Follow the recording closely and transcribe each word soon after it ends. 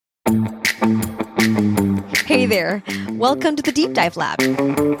Hey there, welcome to the Deep Dive Lab.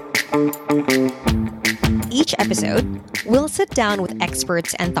 Each episode, we'll sit down with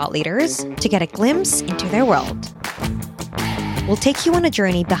experts and thought leaders to get a glimpse into their world. We'll take you on a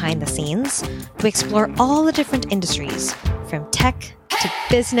journey behind the scenes to explore all the different industries, from tech to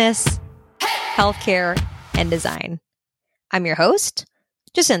business, healthcare, and design. I'm your host,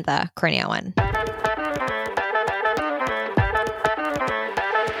 Jacinta Corneawan.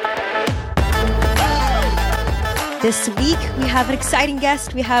 This week, we have an exciting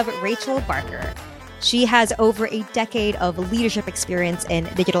guest. We have Rachel Barker. She has over a decade of leadership experience in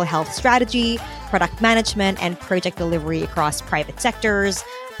digital health strategy, product management, and project delivery across private sectors,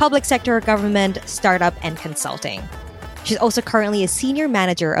 public sector, government, startup, and consulting. She's also currently a senior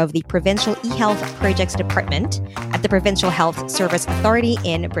manager of the Provincial eHealth Projects Department at the Provincial Health Service Authority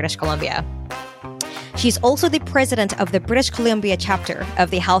in British Columbia. She's also the president of the British Columbia chapter of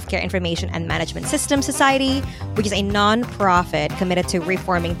the Healthcare Information and Management Systems Society, which is a non-profit committed to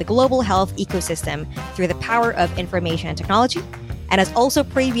reforming the global health ecosystem through the power of information and technology, and has also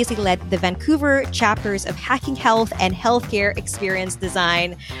previously led the Vancouver chapters of Hacking Health and Healthcare Experience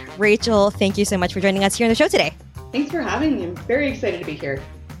Design. Rachel, thank you so much for joining us here on the show today. Thanks for having me. I'm very excited to be here.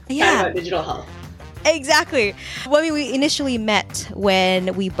 Yeah. About digital health. Exactly. Well, we initially met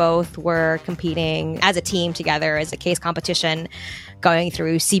when we both were competing as a team together as a case competition, going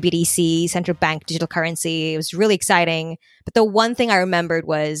through CBDC, central bank digital currency. It was really exciting. But the one thing I remembered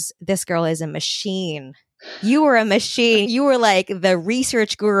was this girl is a machine. You were a machine. You were like the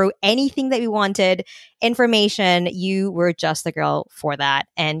research guru, anything that we wanted, information. You were just the girl for that.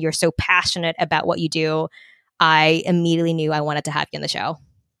 And you're so passionate about what you do. I immediately knew I wanted to have you on the show.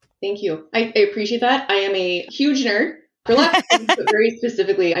 Thank you. I appreciate that. I am a huge nerd for lots of things, but very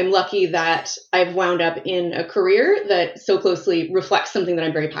specifically, I'm lucky that I've wound up in a career that so closely reflects something that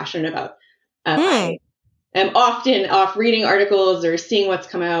I'm very passionate about. I am often off reading articles or seeing what's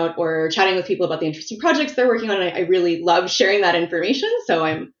come out or chatting with people about the interesting projects they're working on. I really love sharing that information. So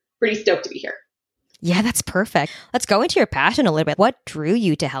I'm pretty stoked to be here. Yeah, that's perfect. Let's go into your passion a little bit. What drew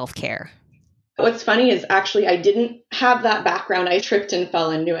you to healthcare? What's funny is actually I didn't have that background. I tripped and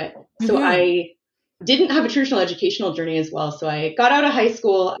fell into it. So I didn't have a traditional educational journey as well. So I got out of high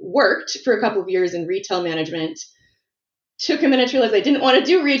school, worked for a couple of years in retail management, took a minute to realize I didn't want to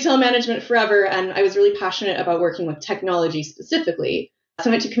do retail management forever. And I was really passionate about working with technology specifically. So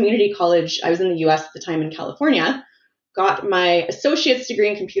I went to community college. I was in the US at the time in California, got my associate's degree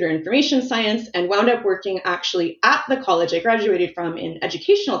in computer information science, and wound up working actually at the college I graduated from in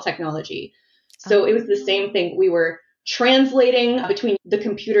educational technology. So it was the same thing. We were translating between the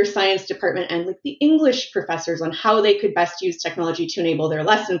computer science department and like the English professors on how they could best use technology to enable their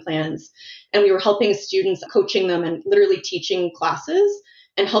lesson plans. And we were helping students, coaching them and literally teaching classes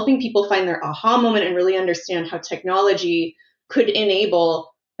and helping people find their aha moment and really understand how technology could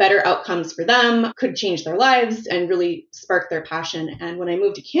enable better outcomes for them, could change their lives and really spark their passion. And when I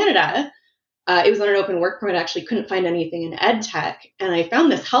moved to Canada, it was on an open work permit. I actually couldn't find anything in ed tech. And I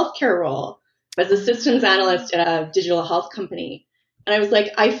found this healthcare role as a systems analyst at a digital health company. And I was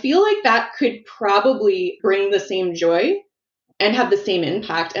like, I feel like that could probably bring the same joy and have the same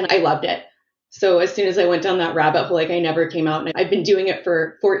impact. And I loved it. So as soon as I went down that rabbit hole, like I never came out. And I've been doing it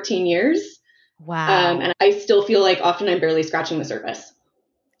for 14 years. Wow. And I still feel like often I'm barely scratching the surface.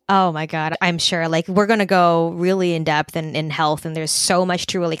 Oh my God. I'm sure like we're going to go really in depth in health. And there's so much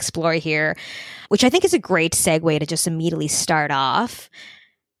to really explore here, which I think is a great segue to just immediately start off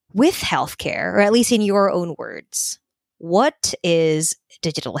with healthcare, or at least in your own words. What is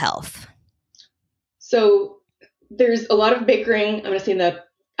digital health? So there's a lot of bickering, I'm going to say in the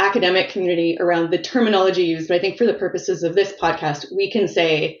academic community around the terminology used, but I think for the purposes of this podcast, we can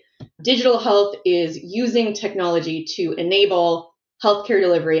say digital health is using technology to enable healthcare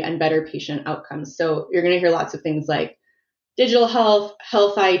delivery and better patient outcomes. So you're going to hear lots of things like digital health,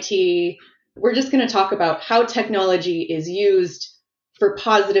 health IT. We're just going to talk about how technology is used for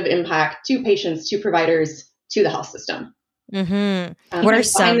positive impact to patients, to providers, to the health system. What are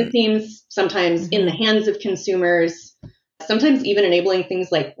some behind the scenes, sometimes in the hands of consumers, sometimes even enabling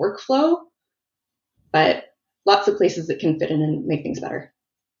things like workflow, but lots of places that can fit in and make things better.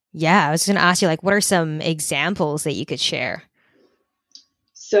 Yeah, I was going to ask you, like, what are some examples that you could share?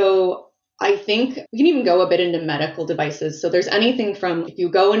 So I think we can even go a bit into medical devices. So there's anything from if you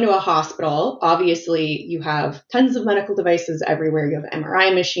go into a hospital, obviously you have tons of medical devices everywhere. You have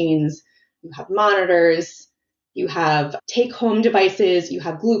MRI machines, you have monitors, you have take-home devices, you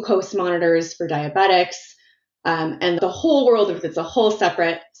have glucose monitors for diabetics. And the whole world of it's a whole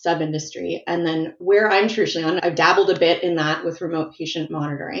separate sub-industry. And then where I'm traditionally on, I've dabbled a bit in that with remote patient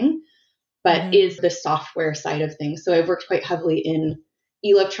monitoring, but is the software side of things. So I've worked quite heavily in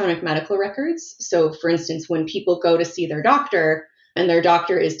electronic medical records. So for instance, when people go to see their doctor and their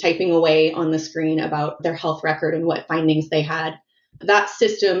doctor is typing away on the screen about their health record and what findings they had, that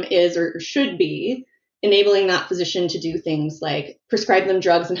system is or should be enabling that physician to do things like prescribe them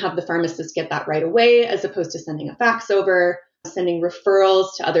drugs and have the pharmacist get that right away, as opposed to sending a fax over, sending referrals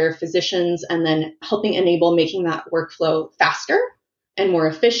to other physicians, and then helping enable making that workflow faster and more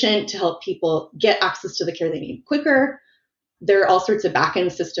efficient to help people get access to the care they need quicker. There are all sorts of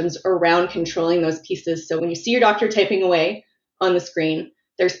back-end systems around controlling those pieces. So when you see your doctor typing away on the screen,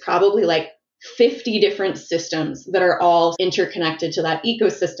 there's probably like 50 different systems that are all interconnected to that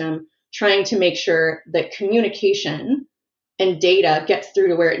ecosystem, trying to make sure that communication and data gets through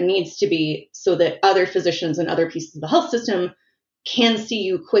to where it needs to be so that other physicians and other pieces of the health system can see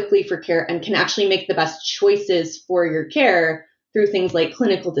you quickly for care and can actually make the best choices for your care through things like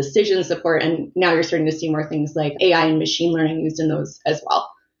clinical decision support. And now you're starting to see more things like AI and machine learning used in those as well.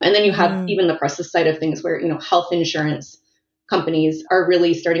 And then you have even the process side of things where, health insurance companies are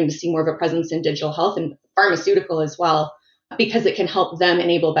really starting to see more of a presence in digital health and pharmaceutical as well, because it can help them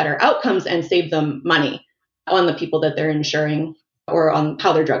enable better outcomes and save them money on the people that they're insuring or on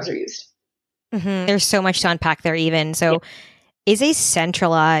how their drugs are used. There's so much to unpack there even. So is a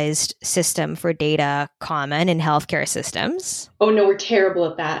centralized system for data common in healthcare systems? Oh, no, we're terrible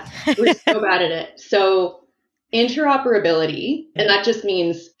at that. We're so bad at it. So interoperability, and that just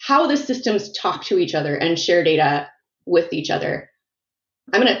means how the systems talk to each other and share data with each other.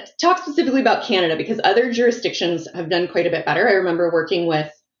 I'm going to talk specifically about Canada because other jurisdictions have done quite a bit better. I remember working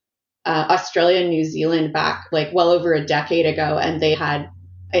with Australia and New Zealand back well over a decade ago, and they had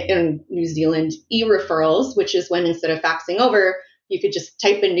in New Zealand e-referrals, which is when instead of faxing over, you could just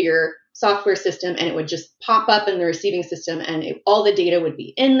type into your software system and it would just pop up in the receiving system, and all the data would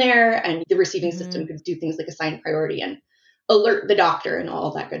be in there, and the receiving system could do things like assign priority and alert the doctor and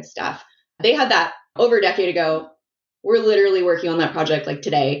all that good stuff. They had that over a decade ago. We're literally working on that project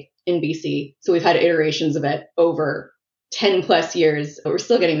today in BC. So we've had iterations of it over 10 plus years, but we're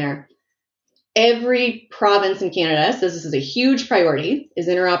still getting there. Every province in Canada says this is a huge priority, is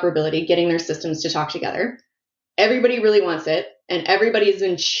interoperability, getting their systems to talk together. Everybody really wants it, and everybody's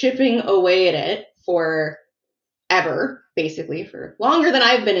been chipping away at it forever, basically, for longer than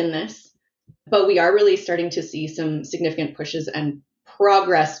I've been in this. But we are really starting to see some significant pushes and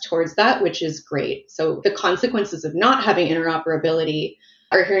progress towards that, which is great. So the consequences of not having interoperability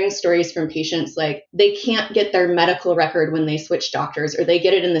are hearing stories from patients they can't get their medical record when they switch doctors, or they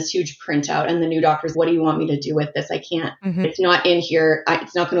get it in this huge printout and the new doctor's, what do you want me to do with this? I can't, it's not in here.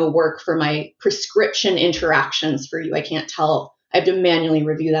 It's not going to work for my prescription interactions for you. I can't tell. I have to manually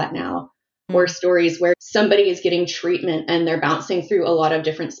review that now. Or stories where somebody is getting treatment and they're bouncing through a lot of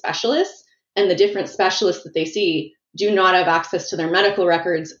different specialists, and the different specialists that they see do not have access to their medical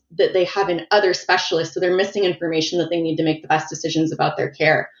records that they have in other specialists. So they're missing information that they need to make the best decisions about their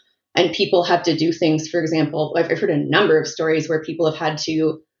care. And people have to do things, for example, I've heard a number of stories where people have had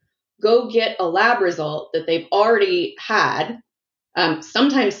to go get a lab result that they've already had,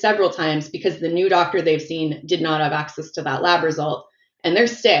 sometimes several times, because the new doctor they've seen did not have access to that lab result. And they're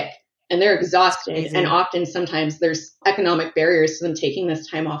sick and they're exhausted. And often sometimes there's economic barriers to them taking this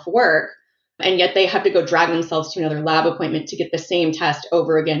time off work. And yet they have to go drag themselves to another lab appointment to get the same test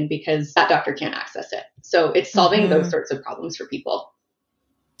over again because that doctor can't access it. So it's solving those sorts of problems for people.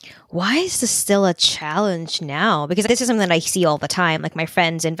 Why is this still a challenge now? Because this is something that I see all the time. My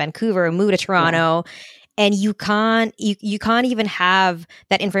friends in Vancouver move to Toronto, and you can't even have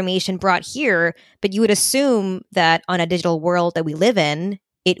that information brought here. But you would assume that on a digital world that we live in,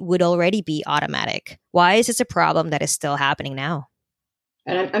 it would already be automatic. Why is this a problem that is still happening now?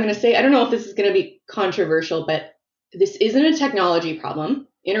 And I'm going to say, I don't know if this is going to be controversial, but this isn't a technology problem.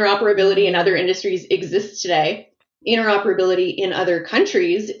 Interoperability in other industries exists today. Interoperability in other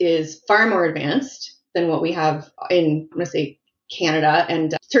countries is far more advanced than what we have in, I'm going to say, Canada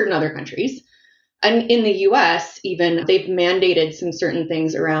and certain other countries. And in the US, even, they've mandated some certain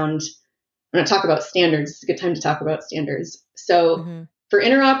things around, I'm going to talk about standards. It's a good time to talk about standards. So for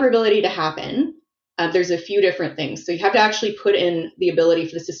interoperability to happen, there's a few different things. So you have to actually put in the ability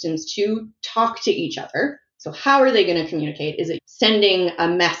for the systems to talk to each other. So how are they going to communicate? Is it sending a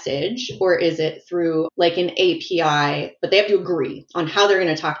message, or is it through an API? But they have to agree on how they're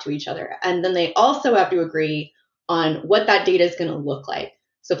going to talk to each other. And then they also have to agree on what that data is going to look like.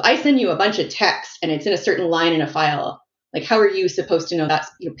 So if I send you a bunch of text and it's in a certain line in a file, Like, how are you supposed to know that's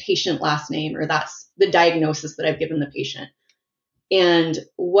patient last name, or that's the diagnosis that I've given the patient? And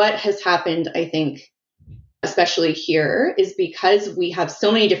what has happened, I think, especially here, is because we have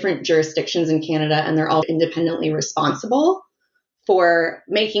so many different jurisdictions in Canada and they're all independently responsible for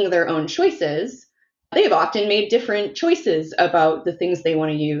making their own choices. They've often made different choices about the things they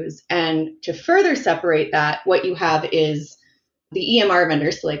want to use. And to further separate that, what you have is the EMR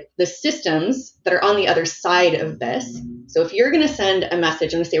vendors, so like the systems that are on the other side of this. So if you're going to send a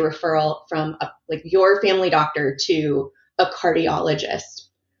message, I'm going to say referral from like your family doctor to a cardiologist,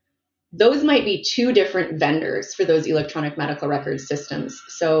 those might be two different vendors for those electronic medical record systems.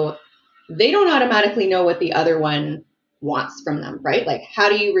 So they don't automatically know what the other one wants from them, right? Like, how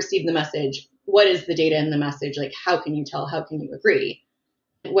do you receive the message? What is the data in the message? Like, how can you tell? How can you agree?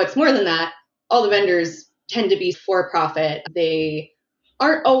 What's more than that, all the vendors tend to be for profit. They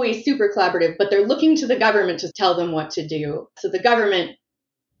aren't always super collaborative, but they're looking to the government to tell them what to do. So the government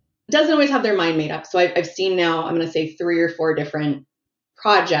doesn't always have their mind made up. So I've seen now, I'm going to say 3 or 4 different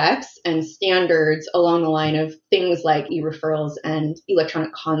projects and standards along the line of things like e-referrals and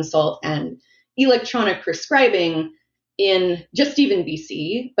electronic consult and electronic prescribing in just even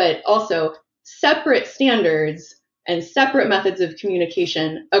BC, but also separate standards and separate methods of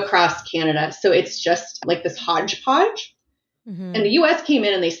communication across Canada. So it's just like this hodgepodge. Mm-hmm. And the US came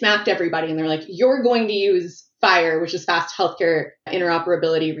in and they smacked everybody and they're like, you're going to use FHIR, which is Fast Healthcare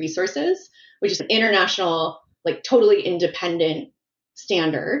Interoperability Resources, which is an international, like totally independent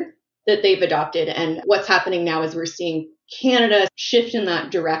standard that they've adopted. And what's happening now is we're seeing Canada shift in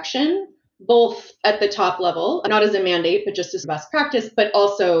that direction, both at the top level, not as a mandate, but just as best practice, but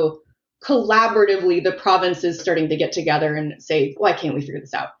also collaboratively, the provinces starting to get together and say, why can't we figure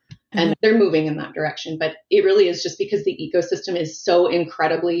this out? Mm-hmm. And they're moving in that direction. But it really is just because the ecosystem is so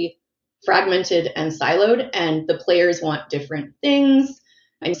incredibly fragmented and siloed, and the players want different things.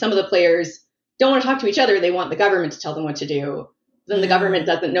 And some of the players don't want to talk to each other. They want the government to tell them what to do. Then the government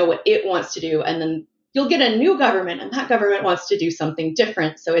doesn't know what it wants to do. And then you'll get a new government and that government wants to do something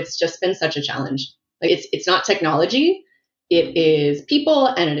different. So it's just been such a challenge. Like it's not technology. It is people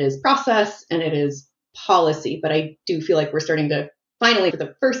and it is process and it is policy. But I do feel like we're starting to finally, for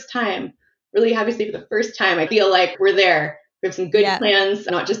the first time, really obviously for the first time, I feel like we're there. We have some good plans,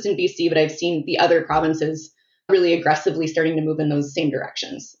 not just in BC, but I've seen the other provinces really aggressively starting to move in those same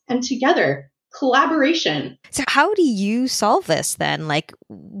directions. And together, collaboration. So how do you solve this then? Like,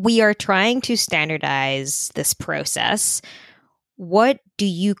 we are trying to standardize this process. What do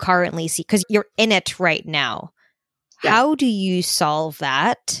you currently see? Because you're in it right now. Yeah. How do you solve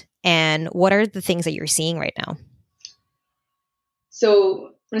that? And what are the things that you're seeing right now? So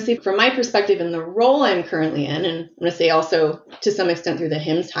I'm going to say from my perspective and the role I'm currently in, and I'm going to say also to some extent through the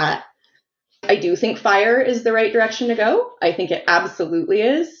HIMSS hat, I do think FHIR is the right direction to go. I think it absolutely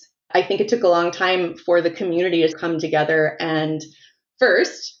is. I think it took a long time for the community to come together and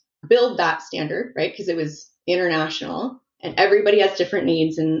first build that standard, right? Because it was international and everybody has different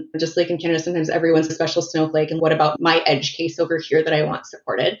needs. And just like in Canada, sometimes everyone's a special snowflake. And what about my edge case over here that I want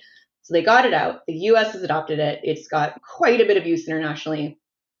supported? So they got it out. The US has adopted it. It's got quite a bit of use internationally.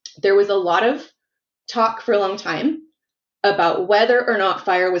 There was a lot of talk for a long time about whether or not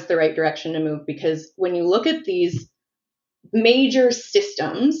FHIR was the right direction to move, because when you look at these major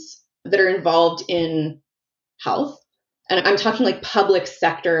systems that are involved in health, and I'm talking like public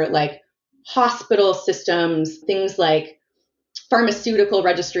sector, like hospital systems, things like pharmaceutical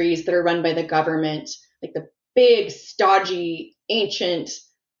registries that are run by the government, like the big, stodgy, ancient,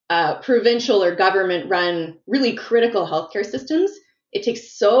 provincial or government-run, really critical healthcare systems, it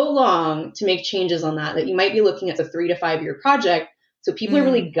takes so long to make changes on that you might be looking at a 3 to 5 year project. So people are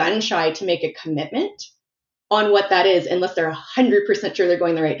really gun shy to make a commitment on what that is, unless they're 100% sure they're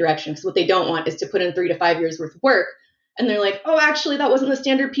going the right direction. Because what they don't want is to put in 3 to 5 years worth of work. And they're like, oh, actually, that wasn't the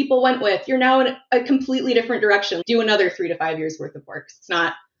standard people went with. You're now in a completely different direction. Do another 3 to 5 years worth of work. It's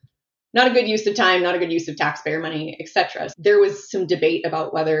not a good use of time, not a good use of taxpayer money, etc. There was some debate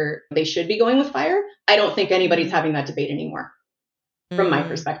about whether they should be going with FHIR. I don't think anybody's having that debate anymore. From my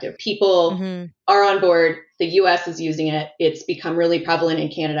perspective, people are on board. The US is using it. It's become really prevalent in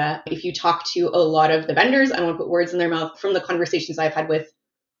Canada. If you talk to a lot of the vendors, I don't want to put words in their mouth, from the conversations I've had with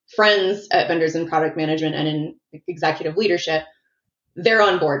friends at vendors in product management and in executive leadership, they're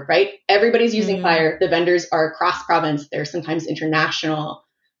on board, right? Everybody's using FHIR. The vendors are cross province. They're sometimes international.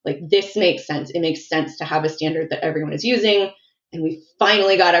 Like, this makes sense. It makes sense to have a standard that everyone is using. And we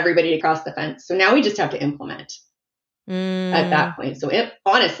finally got everybody to cross the fence. So now we just have to implement. At that point. So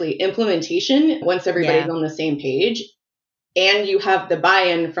honestly, implementation, once everybody's on the same page and you have the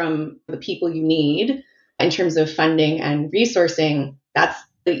buy-in from the people you need in terms of funding and resourcing, I'm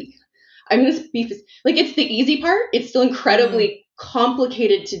going to be like, it's the easy part. It's still incredibly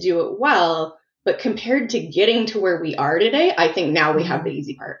complicated to do it well, but compared to getting to where we are today, I think now we have the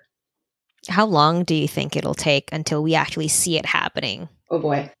easy part. How long do you think it'll take until we actually see it happening? Oh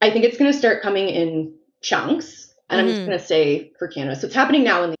boy. I think it's going to start coming in chunks. And I'm just going to say for Canada. So it's happening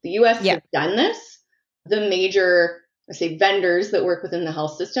now in the US has done this. The major, vendors that work within the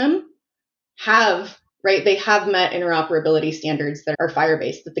health system have, they have met interoperability standards that are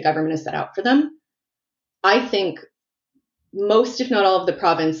FHIR-based that the government has set out for them. I think most, if not all of the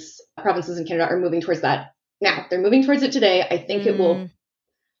provinces in Canada are moving towards that now. They're moving towards it today. I think it will,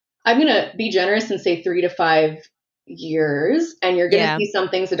 I'm going to be generous and say 3 to 5 years, and you're going to see some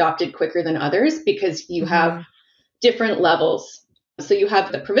things adopted quicker than others because you have different levels. So you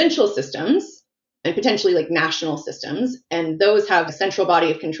have the provincial systems and potentially like national systems, and those have a central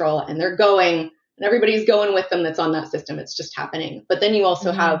body of control, and they're going, and everybody's going with them that's on that system. It's just happening. But then you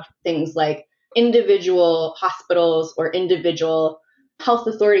also have things like individual hospitals or individual health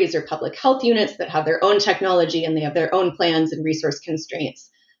authorities or public health units that have their own technology and they have their own plans and resource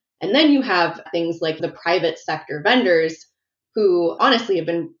constraints. And then you have things like the private sector vendors who honestly have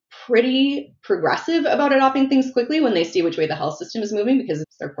been pretty progressive about adopting things quickly when they see which way the health system is moving because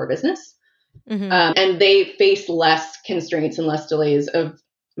it's their core business. And they face less constraints and less delays of, I'm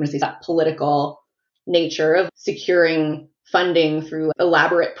going to say that political nature of securing funding through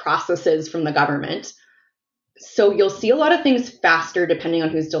elaborate processes from the government. So you'll see a lot of things faster depending on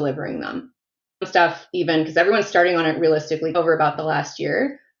who's delivering them. Stuff even because everyone's starting on it realistically over about the last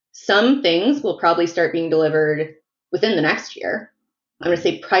year. Some things will probably start being delivered within the next year. I'm going to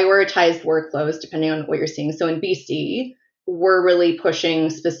say prioritized workflows depending on what you're seeing. So in BC, we're really pushing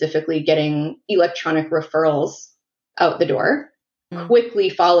specifically getting electronic referrals out the door, quickly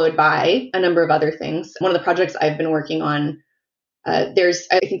followed by a number of other things. One of the projects I've been working on, I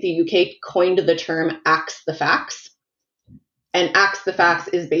think the UK coined the term axe the fax. And axe the fax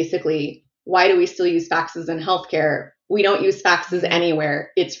is basically, why do we still use faxes in healthcare? We don't use faxes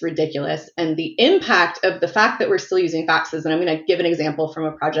anywhere. It's ridiculous. And the impact of the fact that we're still using faxes, and I'm going to give an example from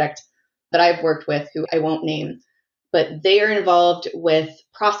a project that I've worked with who I won't name, but they are involved with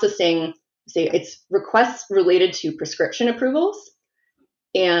processing, say it's requests related to prescription approvals.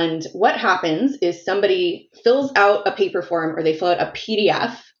 And what happens is somebody fills out a paper form or they fill out a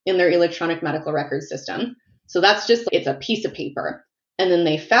PDF in their electronic medical record system. So that's just, it's a piece of paper. And then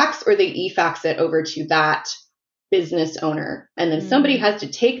they fax or they e-fax it over to that business owner. And then somebody has to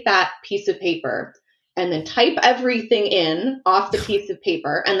take that piece of paper and then type everything in off the piece of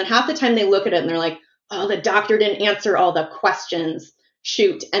paper. And then half the time they look at it and they're like, oh, the doctor didn't answer all the questions.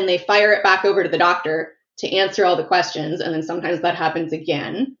 Shoot. And they fire it back over to the doctor to answer all the questions. And then sometimes that happens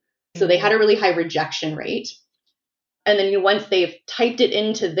again. So they had a really high rejection rate. And then once they've typed it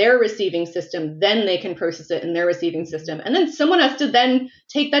into their receiving system, then they can process it in their receiving system. And then someone has to then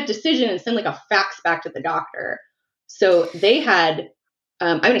take that decision and send like a fax back to the doctor. So they had,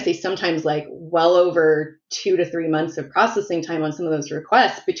 I'm going to say sometimes like well over 2 to 3 months of processing time on some of those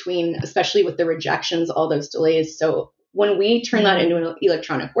requests between, especially with the rejections, all those delays. So when we turn that into an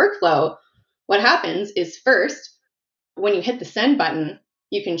electronic workflow, what happens is first, when you hit the send button,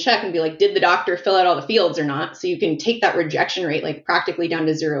 you can check and be like, did the doctor fill out all the fields or not? So you can take that rejection rate like practically down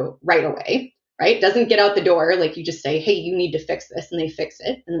to zero right away, right? It doesn't get out the door. Like you just say, hey, you need to fix this. And they fix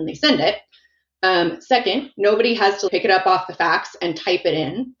it and then they send it. Second, nobody has to pick it up off the fax and type it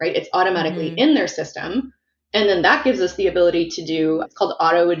in, right? It's automatically in their system. And then that gives us the ability to do, it's called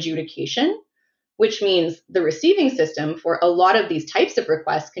auto adjudication, which means the receiving system for a lot of these types of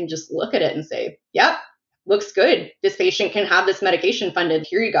requests can just look at it and say, yep, looks good. This patient can have this medication funded.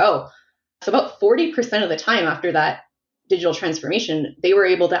 Here you go. So about 40% of the time after that digital transformation, they were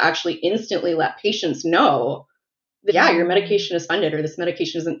able to actually instantly let patients know that, yeah, your medication is funded or this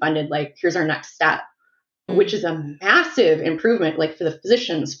medication isn't funded. Like, here's our next step, which is a massive improvement, like for the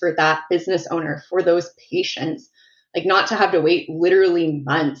physicians, for that business owner, for those patients, like not to have to wait literally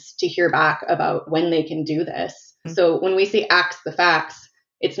months to hear back about when they can do this. So when we say axe the fax,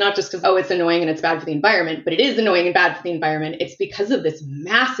 it's not just because, oh, it's annoying and it's bad for the environment, but it is annoying and bad for the environment. It's because of this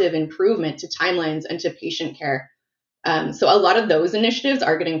massive improvement to timelines and to patient care. So a lot of those initiatives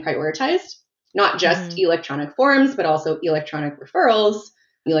are getting prioritized, not just electronic forms, but also electronic referrals,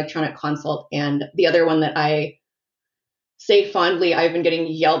 electronic consult. And the other one that I say fondly, I've been getting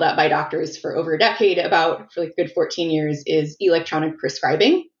yelled at by doctors for over a decade about for like a good 14 years is electronic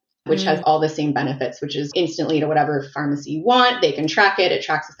prescribing, which has all the same benefits, which is instantly to whatever pharmacy you want. They can track it. It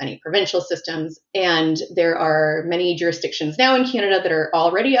tracks with any provincial systems. And there are many jurisdictions now in Canada that are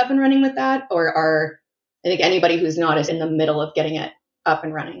already up and running with that or are I think anybody who's not is in the middle of getting it up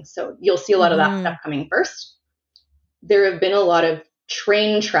and running. So you'll see a lot of that stuff coming first. There have been a lot of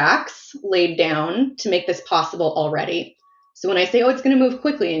train tracks laid down to make this possible already. So when I say, oh, it's going to move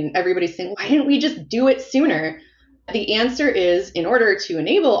quickly, and everybody's saying, why didn't we just do it sooner? The answer is, in order to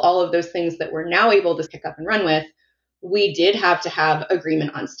enable all of those things that we're now able to pick up and run with, we did have to have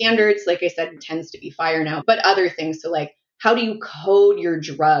agreement on standards. Like I said, it tends to be FHIR now, but other things. So like, how do you code your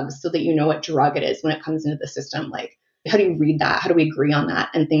drugs so that you know what drug it is when it comes into the system? Like, how do you read that? How do we agree on that?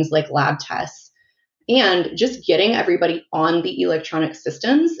 And things like lab tests. And just getting everybody on the electronic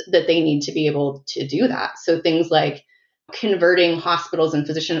systems that they need to be able to do that. So things like converting hospitals and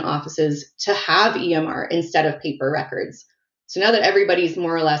physician offices to have EMR instead of paper records. So now that everybody's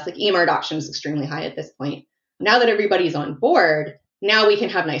more or less, like EMR adoption is extremely high at this point. Now that everybody's on board, now we can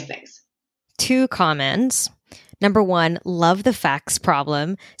have nice things. 2 comments. Number 1, love the fax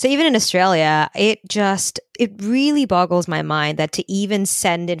problem. So even in Australia, it really boggles my mind that to even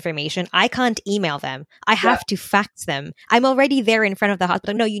send information, I can't email them. I have to fax them. I'm already there in front of the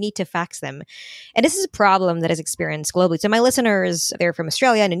hospital. No, you need to fax them. And this is a problem that is experienced globally. So my listeners, they're from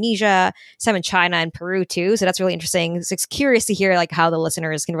Australia, Indonesia, some in China and Peru too. So that's really interesting. It's curious to hear like how the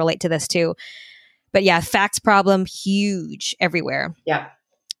listeners can relate to this too. But yeah, fax problem, huge everywhere. Yeah.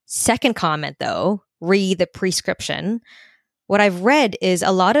 Second comment though, read the prescription. What I've read is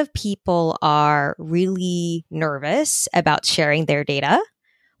a lot of people are really nervous about sharing their data.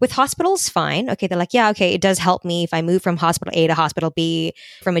 With hospitals, fine. Okay, they're like, yeah, okay, it does help me if I move from hospital A to hospital B,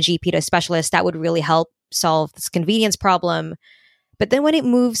 from a GP to a specialist. That would really help solve this convenience problem. But then when it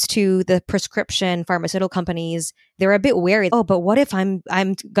moves to the prescription pharmaceutical companies, they're a bit wary. Oh, but what if I'm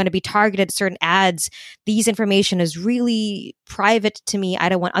going to be targeted at certain ads? These information is really private to me. I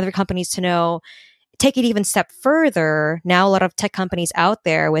don't want other companies to know. Take it even a step further. Now, a lot of tech companies out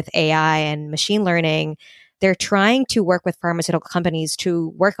there with AI and machine learning, they're trying to work with pharmaceutical companies to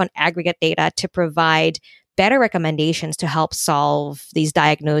work on aggregate data to provide better recommendations to help solve these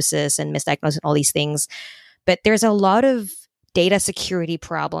diagnoses and misdiagnosis and all these things. But there's a lot of data security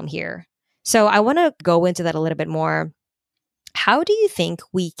problem here. So I want to go into that a little bit more. How do you think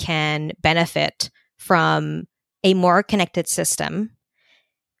we can benefit from a more connected system,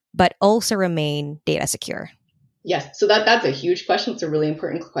 but also remain data secure? Yes. So that's a huge question. It's a really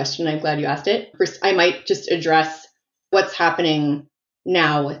important question. I'm glad you asked it. First, I might just address what's happening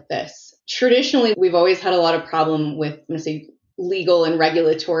now with this. Traditionally, we've always had a lot of problem with, I'm going to say, legal and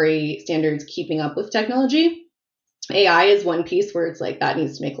regulatory standards keeping up with technology. AI is one piece where it's like that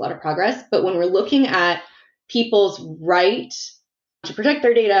needs to make a lot of progress. But when we're looking at people's right to protect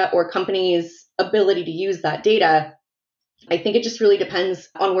their data or companies' ability to use that data, I think it just really depends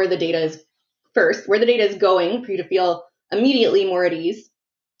on where the data is first, where the data is going for you to feel immediately more at ease.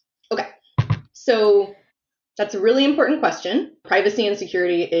 Okay, so that's a really important question. Privacy and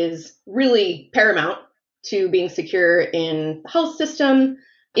security is really paramount to being secure in the health system.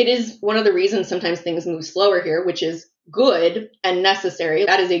 It is one of the reasons sometimes things move slower here, which is good and necessary.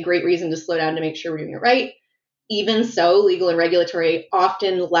 That is a great reason to slow down to make sure we're doing it right. Even so, legal and regulatory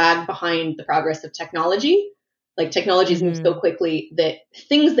often lag behind the progress of technology. Like technologies move so quickly that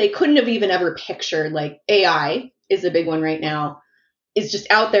things they couldn't have even ever pictured, like AI is a big one right now, is just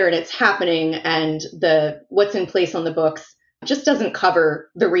out there and it's happening. And what's in place on the books just doesn't cover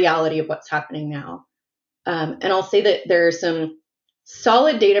the reality of what's happening now. And I'll say that there are some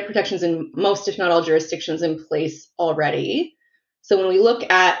solid data protections in most, if not all, jurisdictions in place already. So when we look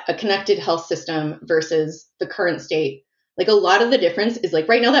at a connected health system versus the current state, like a lot of the difference is like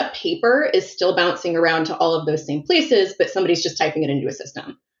right now that paper is still bouncing around to all of those same places, but somebody's just typing it into a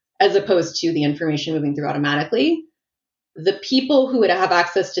system as opposed to the information moving through automatically. The people who would have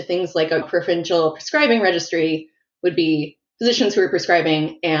access to things like a provincial prescribing registry would be physicians who are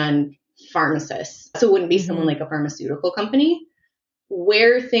prescribing and pharmacists. So it wouldn't be someone like a pharmaceutical company.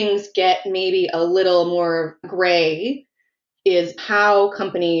 Where things get maybe a little more gray is how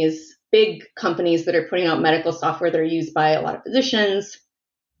companies, big companies that are putting out medical software that are used by a lot of physicians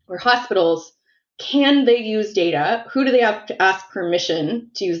or hospitals, can they use data? Who do they have to ask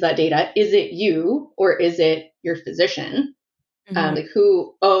permission to use that data? Is it you or is it your physician? Like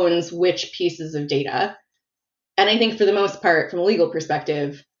who owns which pieces of data? And I think for the most part, from a legal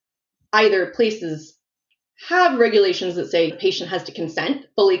perspective, either places have regulations that say patient has to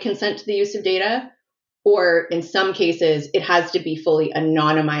fully consent to the use of data, or in some cases, it has to be fully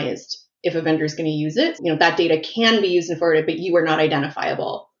anonymized if a vendor is going to use it. You know, that data can be used and forwarded, but you are not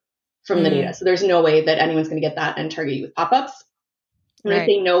identifiable from the data. So there's no way that anyone's going to get that and target you with pop-ups. When I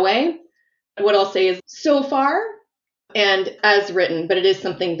say no way, what I'll say is so far, and as written, but it is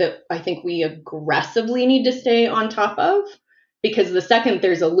something that I think we aggressively need to stay on top of, because the second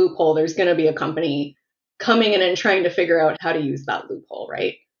there's a loophole, there's going to be a company coming in and trying to figure out how to use that loophole,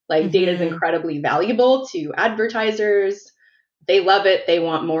 right? Like data is incredibly valuable to advertisers. They love it. They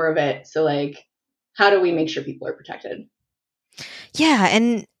want more of it. So like, how do we make sure people are protected? Yeah.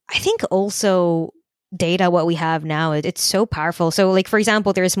 And I think also data, what we have now, it's so powerful. So like, for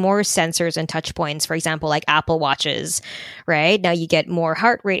example, there's more sensors and touch points, for example, like Apple Watches, right? Now you get more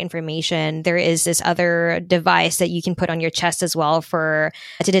heart rate information. There is this other device that you can put on your chest as well to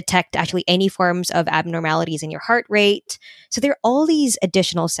detect actually any forms of abnormalities in your heart rate. So there are all these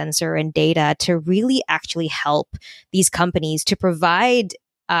additional sensor and data to really actually help these companies to provide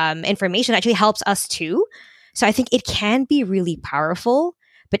information that actually helps us too. So I think it can be really powerful,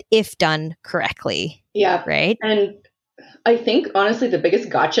 but if done correctly. Yeah. Right. And I think, honestly, the biggest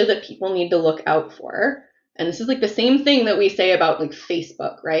gotcha that people need to look out for, and this is like the same thing that we say about like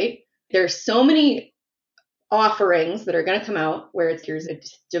Facebook, right? There's so many offerings that are going to come out where here's a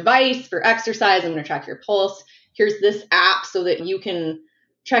device for exercise. I'm going to track your pulse. Here's this app so that you can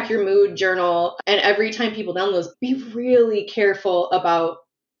track your mood journal. And every time people download those, be really careful about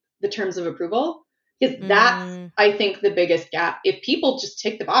the terms of approval. Because that's, I think, the biggest gap. If people just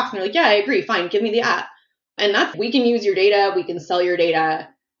tick the box and they're like, yeah, I agree, fine, give me the app. And we can use your data, we can sell your data,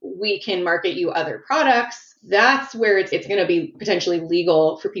 we can market you other products. That's where it's going to be potentially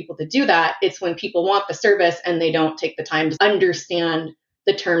legal for people to do that. It's when people want the service and they don't take the time to understand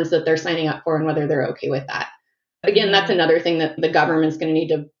the terms that they're signing up for and whether they're okay with that. Again, that's another thing that the government's going to need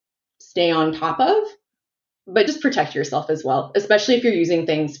to stay on top of. But just protect yourself as well, especially if you're using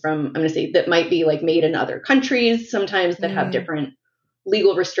things from, I'm going to say, that might be like made in other countries, sometimes that have different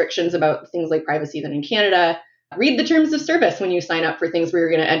legal restrictions about things like privacy than in Canada. Read the terms of service when you sign up for things where you're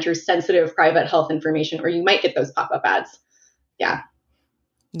going to enter sensitive private health information, or you might get those pop-up ads. Yeah.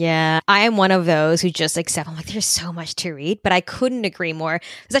 Yeah, I am one of those who just accept. I'm like, there's so much to read, but I couldn't agree more.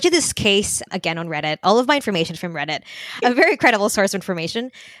 There's actually this case, again, on Reddit. All of my information from Reddit, a very credible source of information.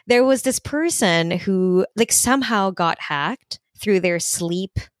 There was this person who like somehow got hacked through their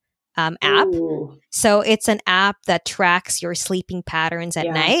sleep app. Ooh. So it's an app that tracks your sleeping patterns at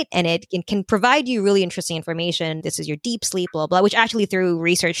night, and it can provide you really interesting information. This is your deep sleep, blah, blah, which actually through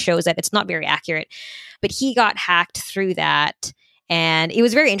research shows that it's not very accurate. But he got hacked through that. And it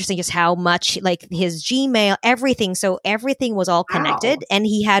was very interesting just how much like his Gmail, everything. So everything was all connected. Wow. And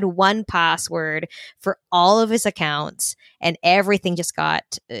he had one password for all of his accounts and everything just got,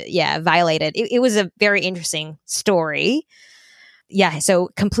 violated. It was a very interesting story. Yeah. So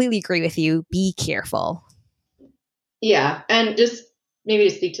completely agree with you. Be careful. Yeah. And just maybe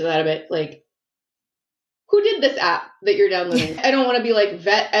to speak to that a bit, like, who did this app that you're downloading? I don't want to be like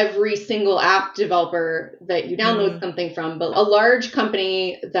vet every single app developer that you download something from, but a large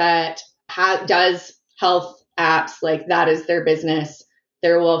company that does health apps, like that is their business,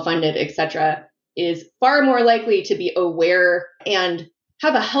 they're well funded, etc., is far more likely to be aware and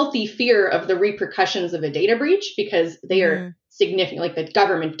have a healthy fear of the repercussions of a data breach, because they are significant. Like the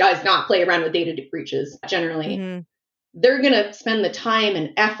government does not play around with data breaches generally. They're going to spend the time and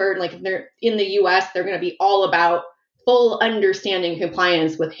effort. Like if they're in the US, they're going to be all about full understanding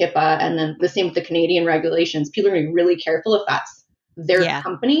compliance with HIPAA. And then the same with the Canadian regulations. People are going to be really careful if that's their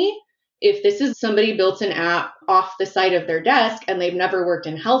company. If this is somebody built an app off the side of their desk and they've never worked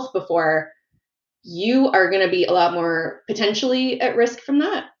in health before, you are going to be a lot more potentially at risk from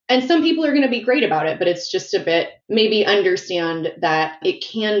that. And some people are going to be great about it, but it's just a bit, maybe understand that it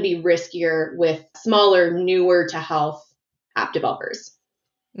can be riskier with smaller, newer to health app developers.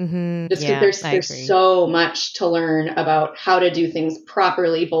 Just because there's so much to learn about how to do things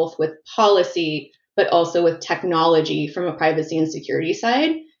properly, both with policy, but also with technology from a privacy and security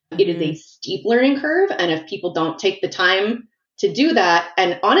side. It is a steep learning curve. And if people don't take the time to do that,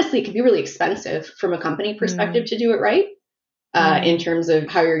 and honestly, it can be really expensive from a company perspective to do it right. In terms of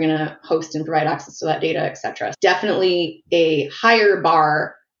how you're going to host and provide access to that data, et cetera. Definitely a higher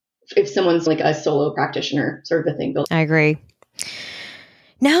bar if someone's like a solo practitioner sort of a thing. I agree.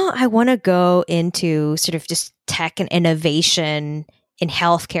 Now I want to go into sort of just tech and innovation in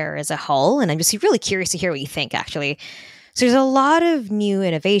healthcare as a whole. And I'm just really curious to hear what you think, actually. So there's a lot of new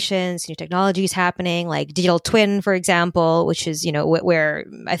innovations, new technologies happening, like digital twin, for example, which is, where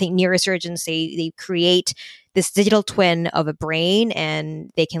I think neurosurgeons, they create this digital twin of a brain and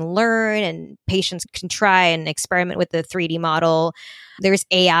they can learn and patients can try and experiment with the 3D model. There's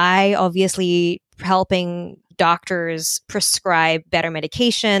AI, obviously, helping doctors prescribe better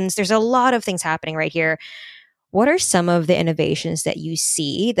medications. There's a lot of things happening right here. What are some of the innovations that you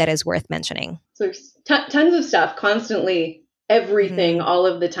see that is worth mentioning? So there's tons of stuff constantly, everything, all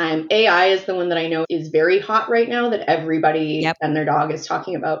of the time. AI is the one that I know is very hot right now that everybody and their dog is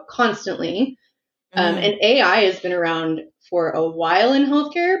talking about constantly. And AI has been around for a while in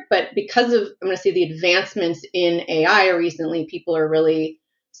healthcare, but because of, I'm going to say, the advancements in AI recently, people are really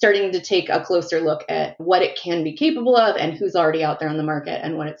starting to take a closer look at what it can be capable of and who's already out there on the market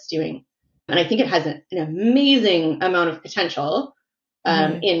and what it's doing. And I think it has an amazing amount of potential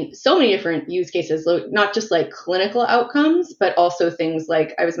in so many different use cases, not just like clinical outcomes, but also things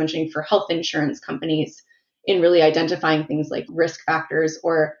like I was mentioning for health insurance companies in really identifying things like risk factors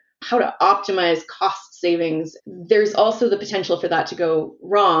or how to optimize cost savings. There's also the potential for that to go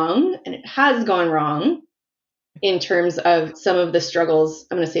wrong, and it has gone wrong in terms of some of the struggles,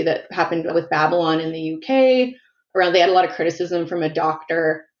 I'm going to say, that happened with Babylon in the UK. They had a lot of criticism from a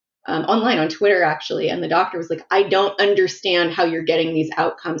doctor online on Twitter, actually. And the doctor was like, I don't understand how you're getting these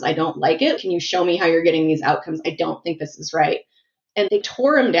outcomes. I don't like it. Can you show me how you're getting these outcomes? I don't think this is right. And they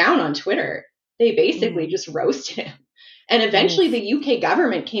tore him down on Twitter. They basically just roasted him. And eventually the UK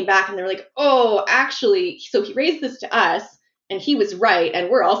government came back and they're like, oh, actually, so he raised this to us and he was right. And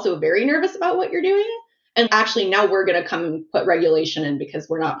we're also very nervous about what you're doing. And actually, now we're going to come and put regulation in because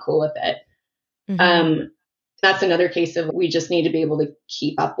we're not cool with it. That's another case of we just need to be able to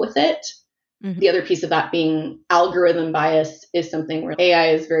keep up with it. The other piece of that being algorithm bias is something where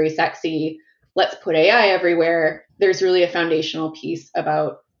AI is very sexy. Let's put AI everywhere. There's really a foundational piece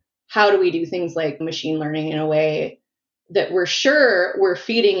about how do we do things like machine learning in a way that we're sure we're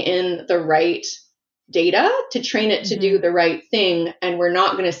feeding in the right data to train it to do the right thing. And we're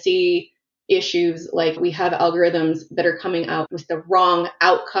not going to see issues like we have algorithms that are coming out with the wrong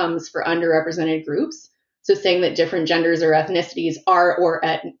outcomes for underrepresented groups. So saying that different genders or ethnicities are or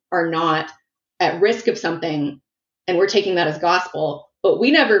are not at risk of something, and we're taking that as gospel, but we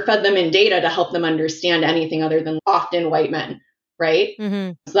never fed them in data to help them understand anything other than often white men, right?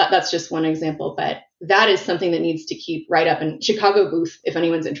 So that's just one example, but that is something that needs to keep right up. And Chicago Booth, if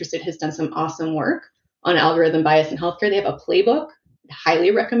anyone's interested, has done some awesome work on algorithm bias in healthcare. They have a playbook. I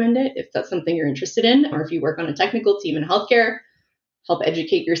highly recommend it if that's something you're interested in, or if you work on a technical team in healthcare. Help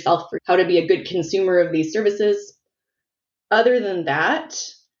educate yourself for how to be a good consumer of these services. Other than that,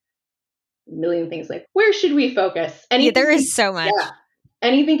 a million things like where should we focus? There is so much. Yeah,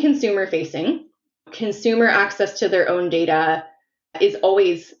 anything consumer facing. Consumer access to their own data is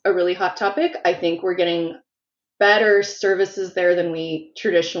always a really hot topic. I think we're getting better services there than we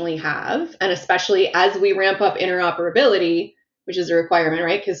traditionally have. And especially as we ramp up interoperability, which is a requirement,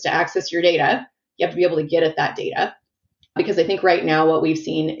 right? Because to access your data, you have to be able to get at that data. Because I think right now what we've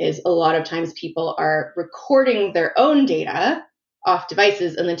seen is a lot of times people are recording their own data off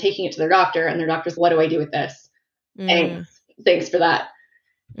devices and then taking it to their doctor, and their doctor's, what do I do with this? Thanks for that.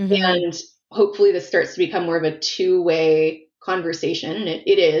 And hopefully this starts to become more of a two-way conversation. And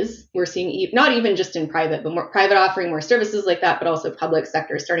it is. We're seeing not even just in private, but more private offering more services like that, but also public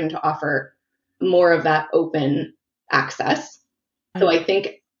sector starting to offer more of that open access. So I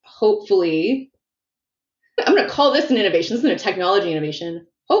think hopefully, I'm going to call this an innovation. This isn't a technology innovation.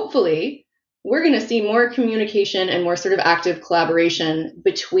 Hopefully, we're going to see more communication and more sort of active collaboration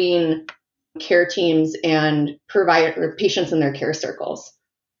between care teams and provider or patients in their care circles,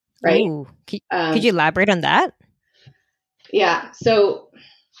 right? Ooh, could you elaborate on that? Yeah. So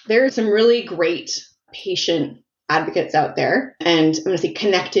there are some really great patient advocates out there, and I'm going to say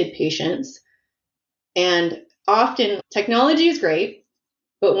connected patients. And often technology is great.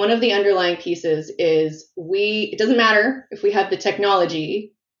 But one of the underlying pieces is it doesn't matter if we have the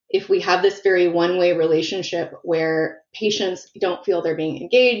technology, if we have this very one-way relationship where patients don't feel they're being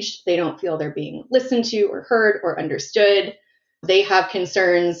engaged, they don't feel they're being listened to or heard or understood, they have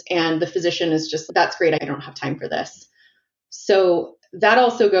concerns, and the physician is just, that's great, I don't have time for this. So that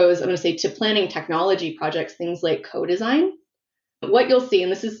also goes, I'm going to say, to planning technology projects, things like co-design. What you'll see,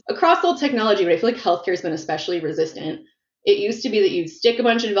 and this is across all technology, but I feel like healthcare has been especially resistant. It used to be that you'd stick a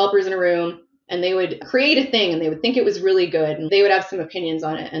bunch of developers in a room and they would create a thing and they would think it was really good and they would have some opinions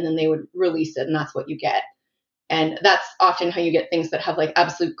on it and then they would release it and that's what you get. And that's often how you get things that have like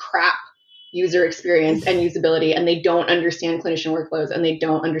absolute crap user experience and usability, and they don't understand clinician workflows and they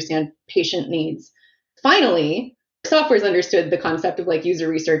don't understand patient needs. Finally, software's understood the concept of like user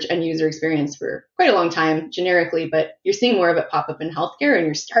research and user experience for quite a long time generically, but you're seeing more of it pop up in healthcare and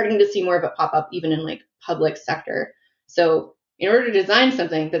you're starting to see more of it pop up even in like public sector. So in order to design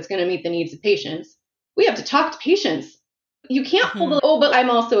something that's going to meet the needs of patients, we have to talk to patients. You can't hold, but I'm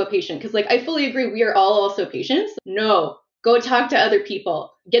also a patient. Because like, I fully agree. We are all also patients. No, go talk to other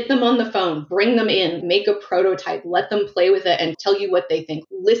people, get them on the phone, bring them in, make a prototype, let them play with it and tell you what they think.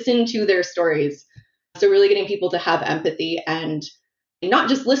 Listen to their stories. So really getting people to have empathy and not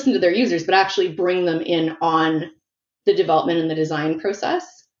just listen to their users, but actually bring them in on the development and the design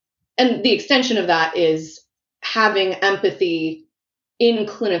process. And the extension of that is having empathy in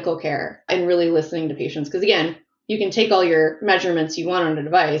clinical care and really listening to patients. Because again, you can take all your measurements you want on a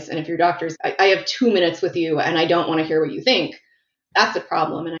device. And if your doctor's, I have 2 minutes with you and I don't want to hear what you think, that's a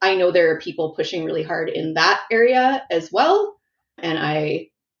problem. And I know there are people pushing really hard in that area as well. And I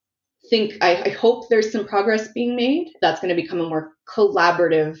hope there's some progress being made. That's going to become a more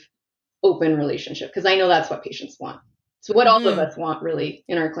collaborative, open relationship, because I know that's what patients want. So what all of us want really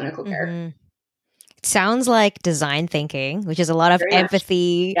in our clinical care. It sounds like design thinking, which is a lot of Very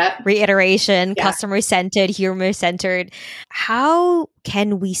empathy, reiteration, customer-centered, humor-centered. How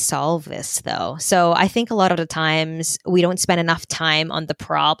can we solve this though? So I think a lot of the times we don't spend enough time on the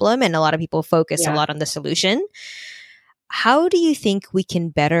problem and a lot of people focus a lot on the solution. How do you think we can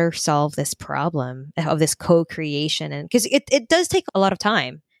better solve this problem of this co-creation? And because it does take a lot of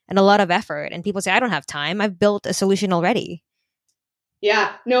time and a lot of effort. And people say, I don't have time. I've built a solution already.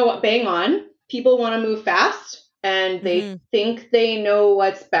 Yeah, no, bang on. People want to move fast and they think they know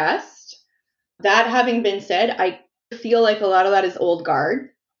what's best. That having been said, I feel like a lot of that is old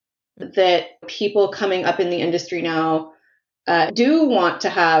guard, that people coming up in the industry now do want to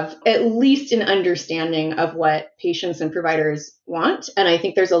have at least an understanding of what patients and providers want. And I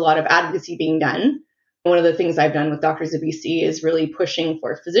think there's a lot of advocacy being done. One of the things I've done with Doctors of BC is really pushing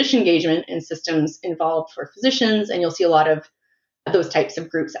for physician engagement and systems involved for physicians. And you'll see a lot of those types of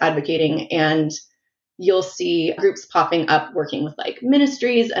groups advocating. And you'll see groups popping up working with like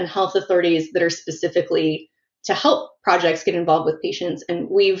ministries and health authorities that are specifically to help projects get involved with patients. And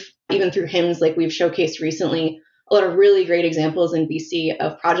we've, even through HIMSS, like we've showcased recently, a lot of really great examples in BC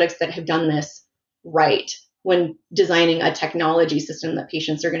of projects that have done this right when designing a technology system that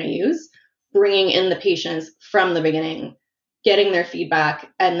patients are going to use, bringing in the patients from the beginning, getting their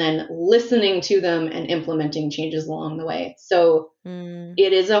feedback, and then listening to them and implementing changes along the way. So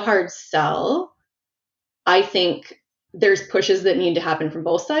it is a hard sell. I think there's pushes that need to happen from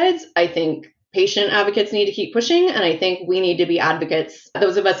both sides. I think patient advocates need to keep pushing, and I think we need to be advocates.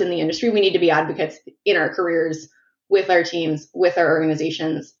 Those of us in the industry, we need to be advocates in our careers with our teams, with our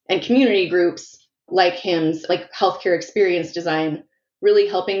organizations, and community groups like HIMSS, like Healthcare Experience Design, really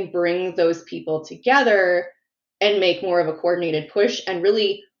helping bring those people together and make more of a coordinated push and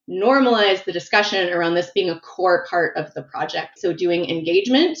really normalize the discussion around this being a core part of the project. So doing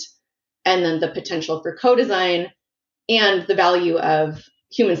engagement and then the potential for co-design and the value of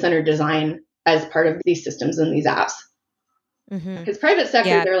human-centered design as part of these systems and these apps. Because private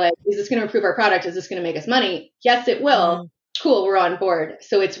sector, they're like, is this going to improve our product? Is this going to make us money? Yes, it will. Cool, we're on board.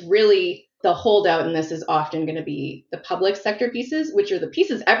 So it's really the holdout in this is often going to be the public sector pieces, which are the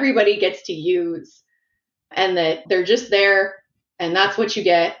pieces everybody gets to use. And that they're just there and that's what you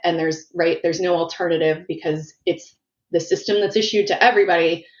get. And there's no alternative because it's the system that's issued to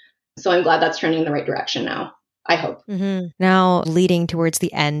everybody. So I'm glad that's trending in the right direction now. I hope. Now, leading towards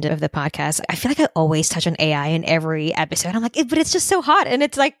the end of the podcast, I feel like I always touch on AI in every episode. I'm like, but it's just so hot. And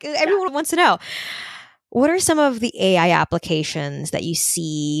it's like, everyone wants to know. What are some of the AI applications that you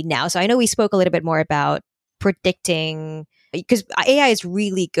see now? So I know we spoke a little bit more about predicting, because AI is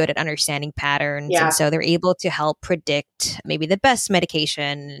really good at understanding patterns. And so they're able to help predict maybe the best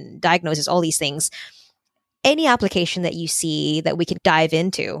medication, diagnosis, all these things. Any application that you see that we could dive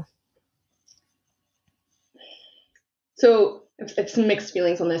into? So I have some mixed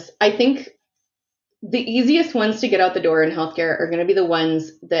feelings on this. I think the easiest ones to get out the door in healthcare are going to be the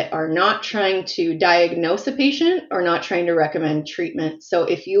ones that are not trying to diagnose a patient or not trying to recommend treatment. So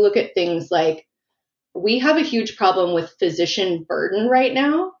if you look at things like, we have a huge problem with physician burden right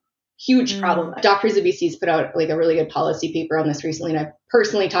now. Huge problem. Doctors of BC's put out like a really good policy paper on this recently. And I've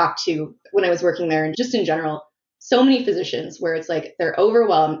personally talked to, when I was working there and just in general, so many physicians where it's like they're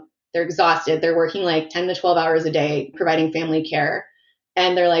overwhelmed, they're exhausted, they're working like 10 to 12 hours a day providing family care.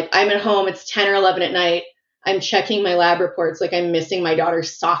 And they're like, I'm at home, it's 10 or 11 at night. I'm checking my lab reports like I'm missing my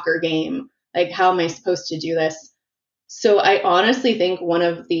daughter's soccer game. Like, how am I supposed to do this? So I honestly think one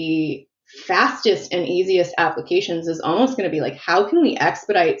of the fastest and easiest applications is almost going to be like, how can we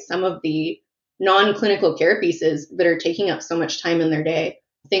expedite some of the non-clinical care pieces that are taking up so much time in their day?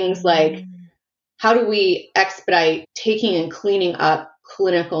 Things like, how do we expedite taking and cleaning up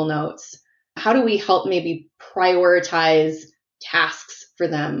clinical notes? How do we help maybe prioritize tasks for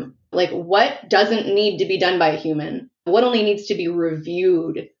them? Like, what doesn't need to be done by a human? What only needs to be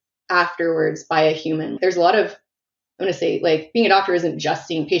reviewed afterwards by a human? There's a lot of, I'm going to say, like, being a doctor isn't just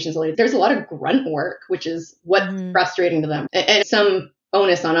seeing patients only. There's a lot of grunt work, which is what's frustrating to them. And some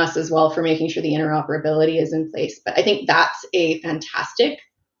onus on us as well for making sure the interoperability is in place. But I think that's a fantastic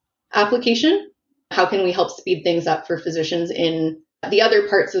application. How can we help speed things up for physicians in the other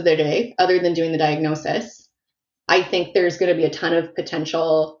parts of their day, other than doing the diagnosis? I think there's going to be a ton of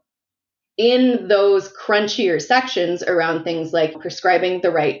potential in those crunchier sections around things like prescribing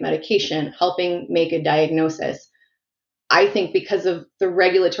the right medication, helping make a diagnosis. I think because of the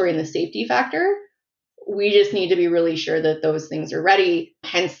regulatory and the safety factor, we just need to be really sure that those things are ready.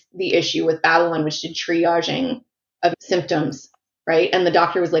 Hence the issue with Babylon, which did triaging of symptoms, right? And the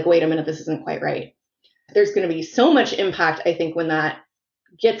doctor was like, wait a minute, this isn't quite right. There's going to be so much impact, I think, when that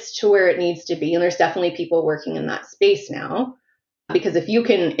gets to where it needs to be. And there's definitely people working in that space now, because if you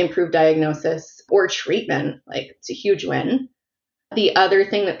can improve diagnosis or treatment, like, it's a huge win. The other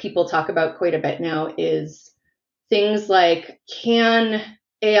thing that people talk about quite a bit now is things like, can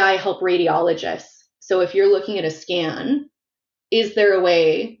AI help radiologists? So if you're looking at a scan, is there a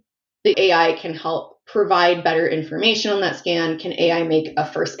way the AI can help provide better information on that scan? Can AI make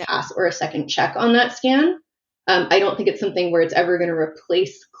a first pass or a second check on that scan? I don't think it's something where it's ever going to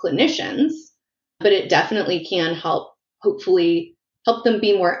replace clinicians, but it definitely can help, hopefully help them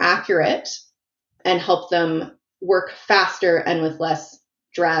be more accurate and help them work faster and with less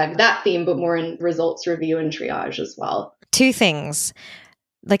drag. That theme, but more in results review and triage as well. Two things.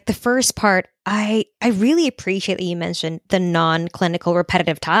 Like the first part, I really appreciate that you mentioned the non-clinical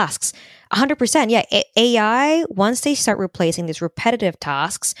repetitive tasks. 100%. Yeah. AI, once they start replacing these repetitive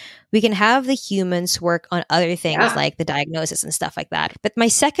tasks, we can have the humans work on other things like the diagnosis and stuff like that. But my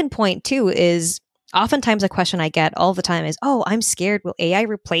second point too is oftentimes a question I get all the time is, oh, I'm scared. Will AI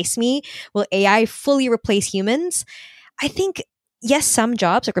replace me? Will AI fully replace humans? I think yes, some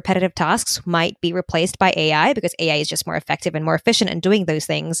jobs like repetitive tasks might be replaced by AI because AI is just more effective and more efficient in doing those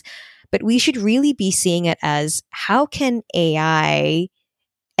things. But we should really be seeing it as, how can AI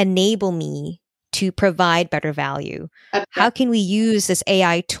enable me to provide better value? Okay. How can we use this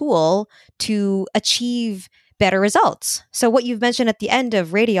AI tool to achieve better results? So what you've mentioned at the end of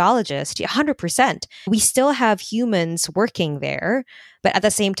radiologist, 100%, we still have humans working there, but at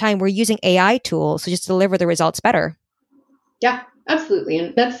the same time, we're using AI tools to just deliver the results better. Yeah, absolutely.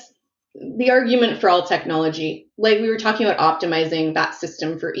 And that's the argument for all technology. Like we were talking about optimizing that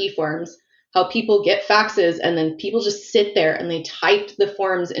system for e-forms, how people get faxes and then people just sit there and they type the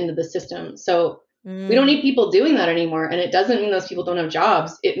forms into the system. So we don't need people doing that anymore. And it doesn't mean those people don't have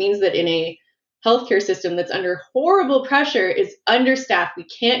jobs. It means that in a healthcare system that's under horrible pressure, is understaffed, we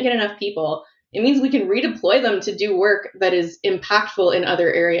can't get enough people, it means we can redeploy them to do work that is impactful in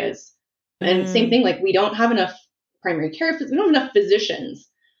other areas. And same thing, like we don't have enough primary care, we don't have enough physicians,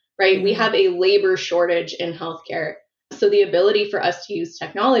 right? We have a labor shortage in healthcare. So the ability for us to use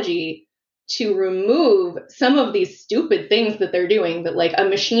technology to remove some of these stupid things that they're doing that like a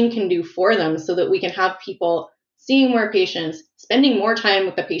machine can do for them, so that we can have people seeing more patients, spending more time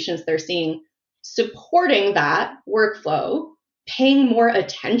with the patients they're seeing, supporting that workflow, paying more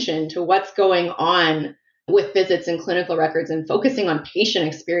attention to what's going on with visits and clinical records and focusing on patient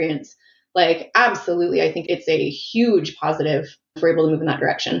experience. Like, absolutely, I think it's a huge positive if we're able to move in that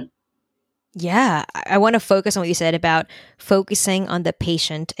direction. Yeah, I want to focus on what you said about focusing on the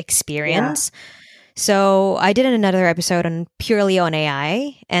patient experience. Yeah. So I did another episode on purely on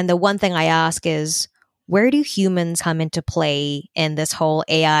AI. And the one thing I ask is, where do humans come into play in this whole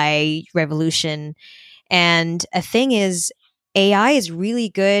AI revolution? And a thing is, AI is really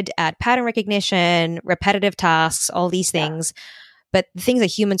good at pattern recognition, repetitive tasks, all these things. Yeah. But the things that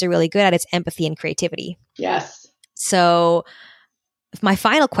humans are really good at is empathy and creativity. Yes. So my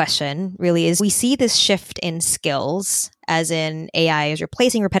final question really is, we see this shift in skills, as in AI is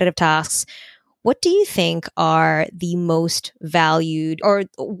replacing repetitive tasks. What do you think are the most valued, or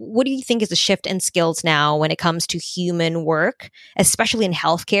what do you think is the shift in skills now when it comes to human work, especially in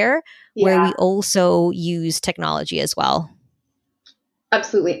healthcare, where we also use technology as well?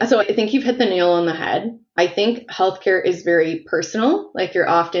 Absolutely. So I think you've hit the nail on the head. I think healthcare is very personal. Like you're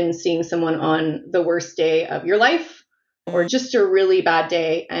often seeing someone on the worst day of your life or just a really bad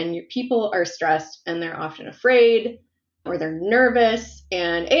day, and your people are stressed and they're often afraid or they're nervous,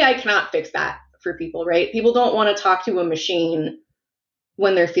 and AI cannot fix that for people, right? People don't want to talk to a machine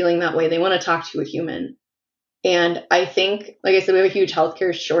when they're feeling that way. They want to talk to a human. And I think, like I said, we have a huge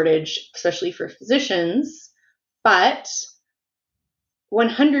healthcare shortage, especially for physicians, but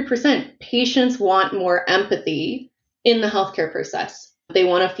 100% patients want more empathy in the healthcare process. They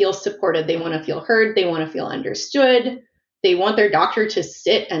want to feel supported. They want to feel heard. They want to feel understood. They want their doctor to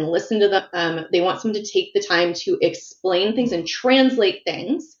sit and listen to them. They want someone to take the time to explain things and translate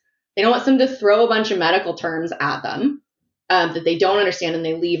things. They don't want someone to throw a bunch of medical terms at them. that they don't understand, and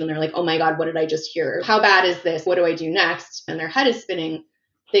they leave and they're like, oh my God, what did I just hear? How bad is this? What do I do next? And their head is spinning.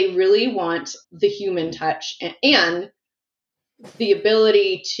 They really want the human touch and the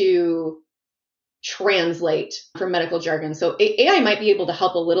ability to translate for medical jargon. So AI might be able to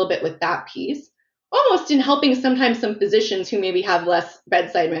help a little bit with that piece, almost in helping sometimes some physicians who maybe have less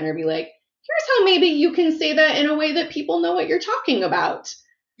bedside manner be like, here's how maybe you can say that in a way that people know what you're talking about.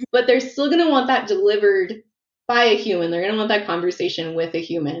 But they're still going to want that delivered by a human. They're going to want that conversation with a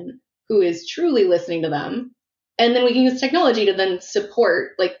human who is truly listening to them. And then we can use technology to then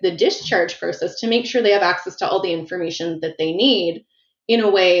support like the discharge process to make sure they have access to all the information that they need in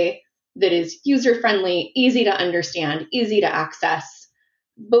a way that is user-friendly, easy to understand, easy to access.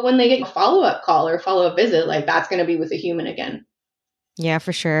 But when they get a follow-up call or follow-up visit, like that's going to be with a human again. Yeah,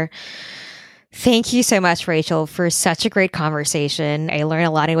 for sure. Thank you so much, Rachel, for such a great conversation. I learned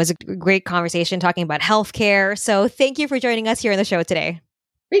a lot. It was a great conversation talking about healthcare. So thank you for joining us here on the show today.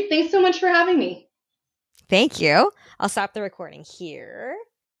 Great. Thanks so much for having me. Thank you. I'll stop the recording here.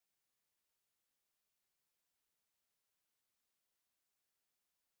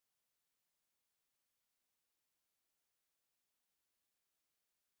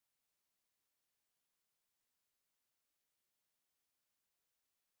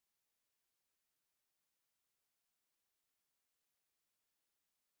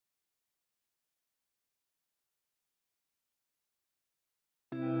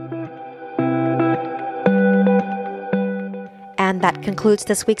 And that concludes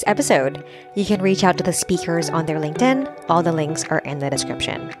this week's episode. You can reach out to the speakers on their LinkedIn. All the links are in the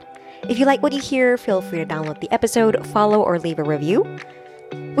description. If you like what you hear, feel free to download the episode, follow, or leave a review.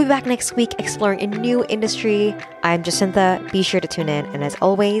 We'll be back next week exploring a new industry. I'm Jacinta. Be sure to tune in. And as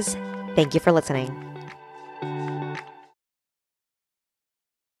always, thank you for listening.